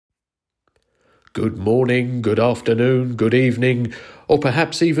good morning, good afternoon, good evening, or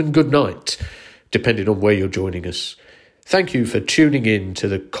perhaps even good night, depending on where you're joining us. Thank you for tuning in to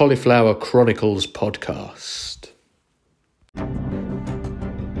the Cauliflower Chronicles podcast.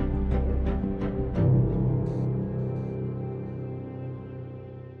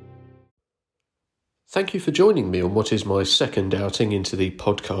 Thank you for joining me on what is my second outing into the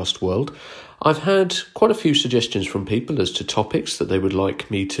podcast world. I've had quite a few suggestions from people as to topics that they would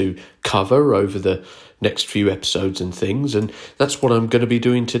like me to cover over the next few episodes and things, and that's what I'm going to be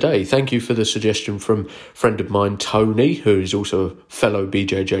doing today. Thank you for the suggestion from a friend of mine, Tony, who is also a fellow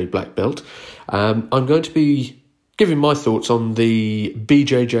BJJ black belt. I'm going to be giving my thoughts on the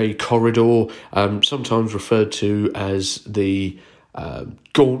BJJ corridor, sometimes referred to as the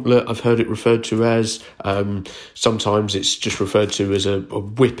gauntlet. I've heard it referred to as. Sometimes it's just referred to as a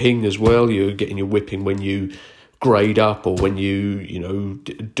whipping as well. You're getting your whipping when you grade up or when you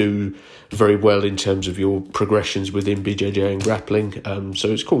do very well in terms of your progressions within BJJ and grappling. So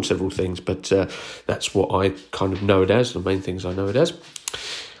it's called several things, but that's what I kind of know it as, the main things I know it as.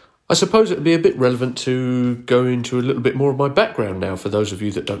 I suppose it would be a bit relevant to go into a little bit more of my background now for those of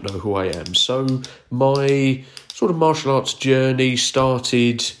you that don't know who I am. So my sort of martial arts journey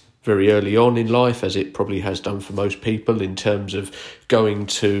started very early on in life, as it probably has done for most people, in terms of going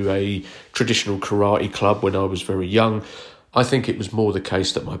to a traditional karate club when I was very young. I think it was more the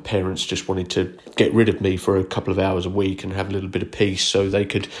case that my parents just wanted to get rid of me for a couple of hours a week and have a little bit of peace so they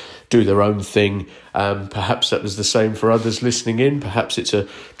could do their own thing. Perhaps that was the same for others listening in. Perhaps it's a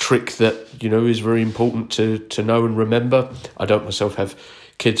trick that, is very important to know and remember. I don't myself have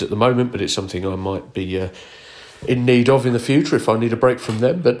kids at the moment, but it's something I might be in need of in the future if I need a break from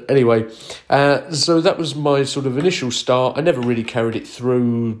them. But anyway, so that was my sort of initial start. I never really carried it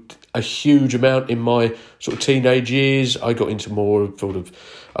through a huge amount in my sort of teenage years. I got into more of sort of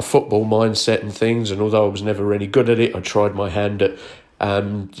a football mindset and things, and although I was never really good at it, I tried my hand at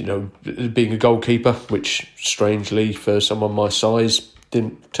being a goalkeeper, which strangely for someone my size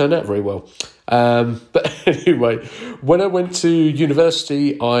didn't turn out very well. But anyway, when I went to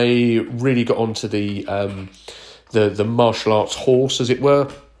university, I really got onto the martial arts horse, as it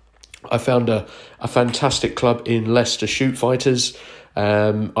were. I found a fantastic club in Leicester, Shoot Fighters.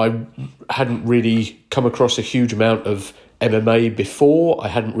 I hadn't really come across a huge amount of MMA before. I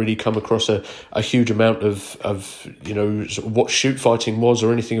hadn't really come across a huge amount of sort of what shoot fighting was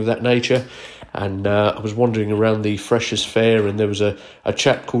or anything of that nature. And I was wandering around the Freshers' Fair, and there was a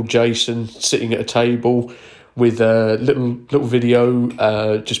chap called Jason sitting at a table with a little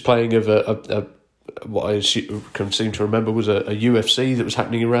video just playing of a what I can seem to remember was a UFC that was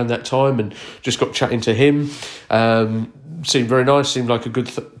happening around that time, and just got chatting to him. Seemed very nice, seemed like a good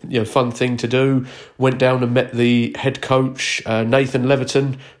fun thing to do. Went down and met the head coach, Nathan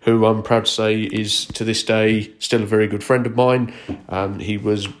Leverton, who I'm proud to say is to this day still a very good friend of mine. He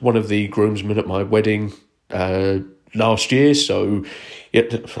was one of the groomsmen at my wedding last year, so I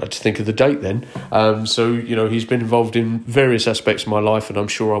had to think of the date then. So he's been involved in various aspects of my life, and I'm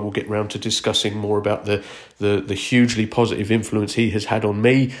sure I will get round to discussing more about the hugely positive influence he has had on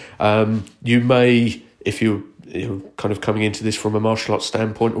me. You may, if you're kind of coming into this from a martial arts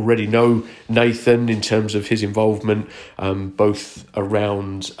standpoint, already know Nathan in terms of his involvement both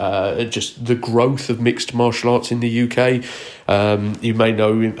around just the growth of mixed martial arts in the UK. You may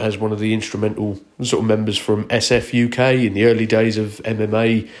know him as one of the instrumental sort of members from SF UK in the early days of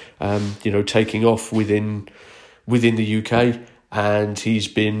MMA, taking off within the UK, and he's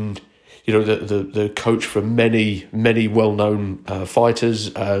been the coach for many well-known fighters,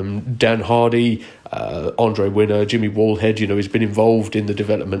 Dan Hardy, Andre Winner, Jimmy Wallhead. He's been involved in the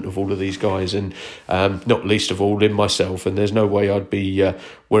development of all of these guys, and not least of all in myself. And there's no way I'd be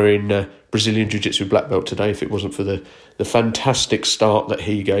wearing Brazilian Jiu-Jitsu black belt today if it wasn't for the fantastic start that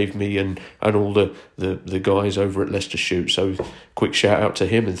he gave me and all the guys over at Leicester Shoot. So quick shout out to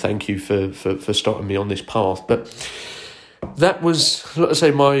him, and thank you for starting me on this path. But that was, let's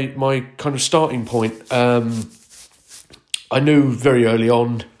say, my kind of starting point. I knew very early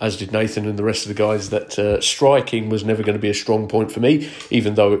on, as did Nathan and the rest of the guys, that striking was never going to be a strong point for me,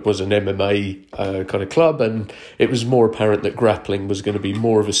 even though it was an MMA kind of club, and it was more apparent that grappling was going to be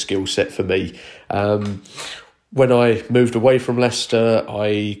more of a skill set for me. When I moved away from Leicester,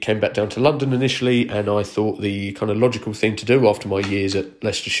 I came back down to London initially, and I thought the kind of logical thing to do after my years at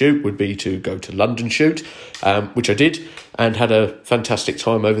Leicester Shoot would be to go to London Shoot, which I did, and had a fantastic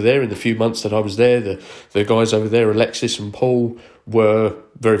time over there in the few months that I was there. The guys over there, Alexis and Paul, were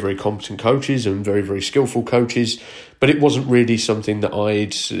very, very competent coaches and very, very skillful coaches, but it wasn't really something that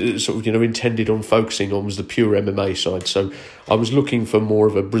I'd intended on focusing on, was the pure MMA side. So I was looking for more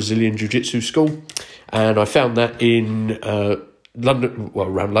of a Brazilian Jiu-Jitsu school, and I found that in London,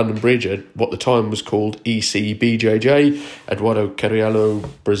 around London Bridge, at what the time was called BJJ, Eduardo Carrialo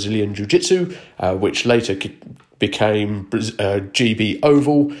Brazilian Jiu-Jitsu, which later became GB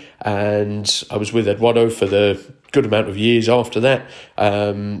Oval, and I was with Eduardo for the good amount of years after that,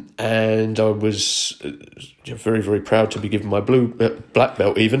 and I was very, very proud to be given my black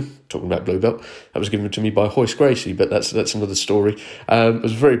belt. Even talking about blue belt, that was given to me by Hoist Gracie, but that's another story. I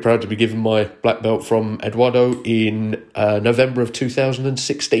was very proud to be given my black belt from Eduardo in November of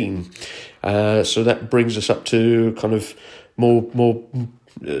 2016. So that brings us up to kind of more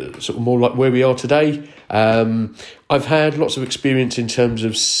like where we are today. I've had lots of experience in terms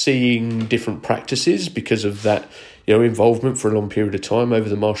of seeing different practices because of that, involvement for a long period of time over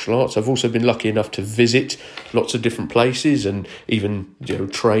the martial arts. I've also been lucky enough to visit lots of different places and even,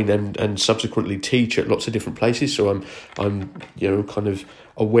 train and subsequently teach at lots of different places. So I'm kind of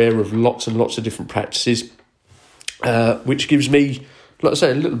aware of lots and lots of different practices, which gives me, like I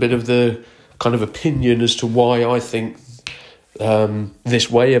say, a little bit of the kind of opinion as to why I think this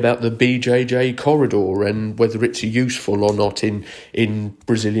way about the BJJ corridor and whether it's useful or not in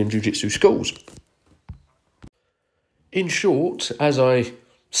Brazilian Jiu-Jitsu schools. In short, as I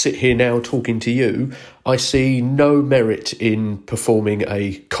sit here now talking to you, I see no merit in performing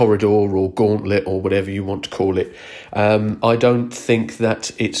a corridor or gauntlet or whatever you want to call it. I don't think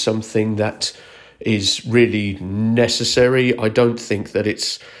that it's something that is really necessary. I don't think that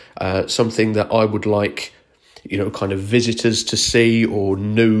it's something that I would like kind of visitors to see, or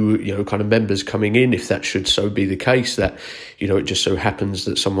new, kind of members coming in, if that should so be the case, that, it just so happens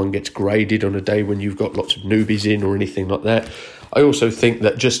that someone gets graded on a day when you've got lots of newbies in or anything like that. I also think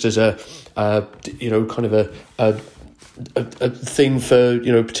that just as a kind of a thing for,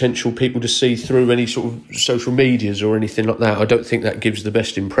 potential people to see through any sort of social medias or anything like that, I don't think that gives the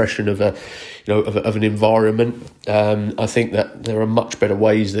best impression of of an environment. I think that there are much better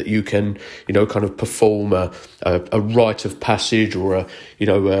ways that you can, kind of perform a rite of passage or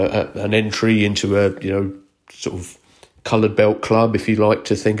an entry into a, sort of coloured belt club, if you like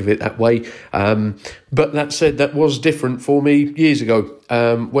to think of it that way. But that said, that was different for me years ago.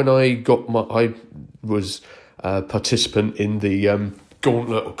 When I was participant in the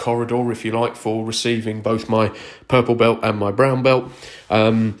gauntlet or corridor, if you like, for receiving both my purple belt and my brown belt.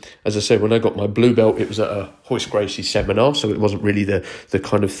 As I said, when I got my blue belt, it was at a Hoist Gracie seminar, so it wasn't really the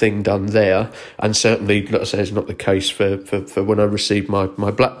kind of thing done there. And certainly, like I say, it's not the case for when I received my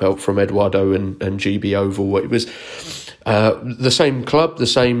black belt from Eduardo and GB Oval. It was the same club, the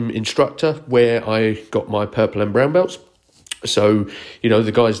same instructor, where I got my purple and brown belts. So,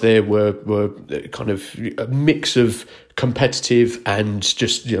 the guys there were kind of a mix of competitive and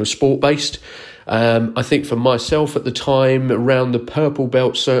just, sport-based. I think for myself at the time, around the purple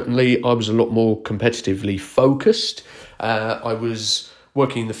belt, certainly, I was a lot more competitively focused. I was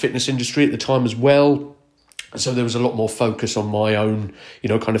working in the fitness industry at the time as well. So there was a lot more focus on my own,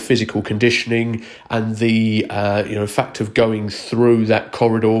 kind of physical conditioning, and the, fact of going through that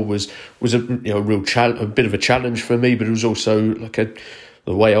corridor was a real a bit of a challenge for me, but it was also like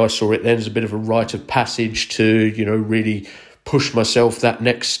the way I saw it then as a bit of a rite of passage to, really push myself that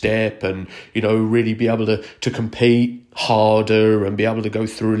next step and, really be able to compete harder and be able to go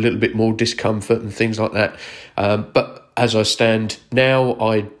through a little bit more discomfort and things like that. But as I stand now,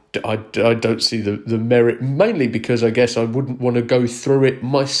 I don't see the merit, mainly because I guess I wouldn't want to go through it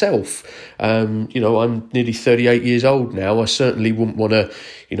myself. I'm nearly 38 years old now. I certainly wouldn't want to,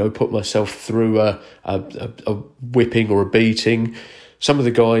 put myself through a whipping or a beating. Some of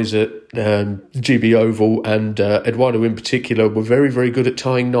the guys at GB Oval and Eduardo in particular were very, very good at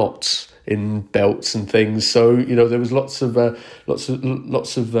tying knots in belts and things. So, there was lots of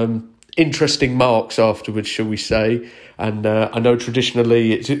interesting marks afterwards, shall we say. And I know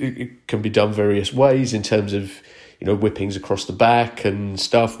traditionally it can be done various ways in terms of, whippings across the back and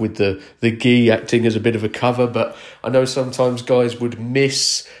stuff, with the gi acting as a bit of a cover. But I know sometimes guys would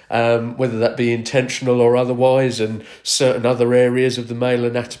miss, whether that be intentional or otherwise, and certain other areas of the male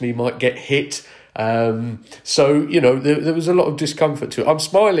anatomy might get hit. So, there was a lot of discomfort to it. I'm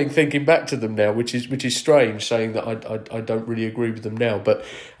smiling thinking back to them now, which is strange, saying that I don't really agree with them now. But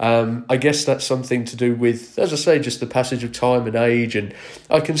I guess that's something to do with, as I say, just the passage of time and age. And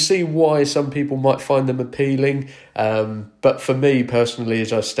I can see why some people might find them appealing. But for me personally,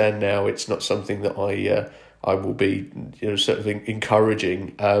 as I stand now, it's not something that I will be sort of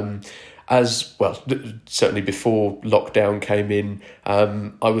encouraging. As well, certainly before lockdown came in,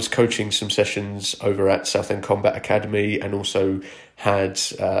 I was coaching some sessions over at Southend Combat Academy, and also had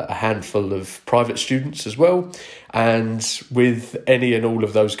a handful of private students as well. And with any and all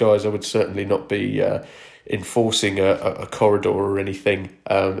of those guys, I would certainly not be enforcing a corridor or anything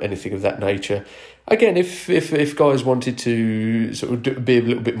of that nature. Again, if guys wanted to sort of be a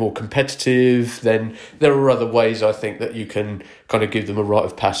little bit more competitive, then there are other ways, I think, that you can kind of give them a rite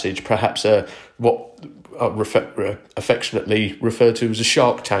of passage. Perhaps what I affectionately refer to as a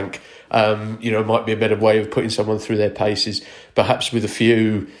shark tank, might be a better way of putting someone through their paces. Perhaps with a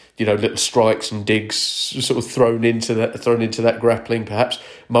few, little strikes and digs sort of thrown into that grappling. Perhaps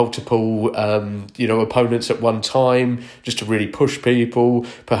multiple, opponents at one time, just to really push people.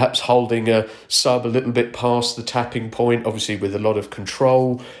 Perhaps holding a sub a little bit past the tapping point, obviously with a lot of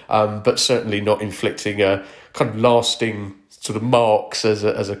control, but certainly not inflicting a kind of lasting sort of marks as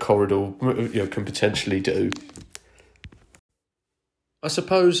a corridor can potentially do. I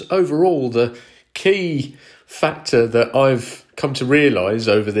suppose overall the key factor that I've come to realise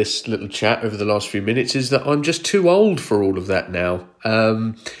over this little chat over the last few minutes is that I'm just too old for all of that now.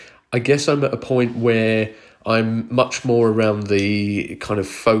 I guess I'm at a point where I'm much more around the kind of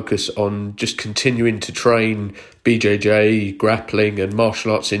focus on just continuing to train BJJ, grappling and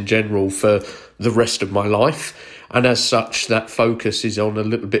martial arts in general for the rest of my life. And as such, that focus is on a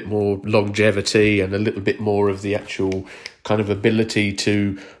little bit more longevity and a little bit more of the actual kind of ability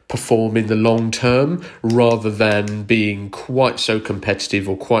to perform in the long term, rather than being quite so competitive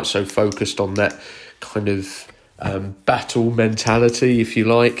or quite so focused on that kind of battle mentality, if you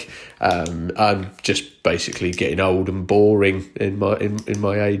like. I'm just basically getting old and boring in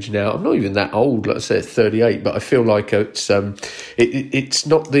my age now. I'm not even that old, let's say 38, but I feel like it's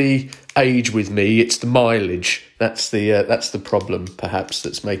not the age with me, it's the mileage. That's the problem, perhaps,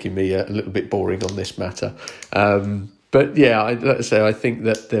 that's making me a little bit boring on this matter. But yeah, let's say I think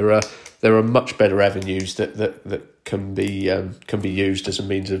that there are much better avenues that can be used as a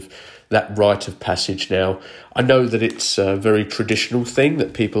means of that rite of passage now. I know that it's a very traditional thing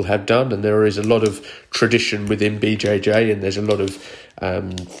that people have done, and there is a lot of tradition within BJJ, and there's a lot of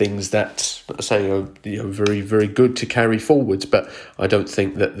things that I say are very, very good to carry forwards, but I don't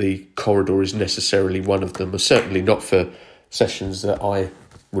think that the corridor is necessarily one of them, or certainly not for sessions that I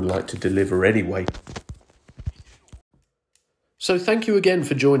would like to deliver anyway. So thank you again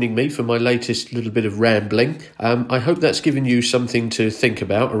for joining me for my latest little bit of rambling. I hope that's given you something to think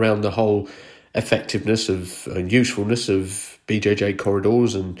about around the whole effectiveness of and usefulness of BJJ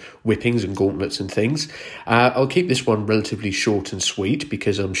corridors and whippings and gauntlets and things. I'll keep this one relatively short and sweet,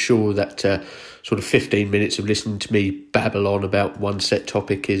 because I'm sure that sort of 15 minutes of listening to me babble on about one set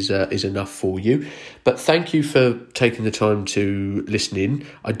topic is enough for you. But thank you for taking the time to listen in.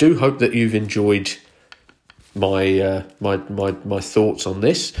 I do hope that you've enjoyed my thoughts on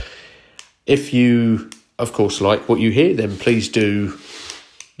this. If you, of course, like what you hear, then please do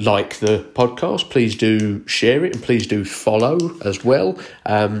like the podcast, please do share it, and please do follow as well.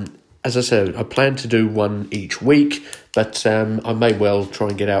 As I said, I plan to do one each week, but I may well try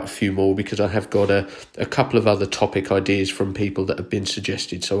and get out a few more, because I have got a couple of other topic ideas from people that have been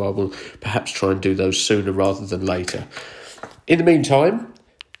suggested, so I will perhaps try and do those sooner rather than later. In the meantime,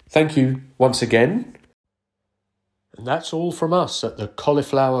 thank you once again. And that's all from us at the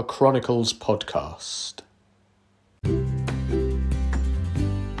Cauliflower Chronicles podcast.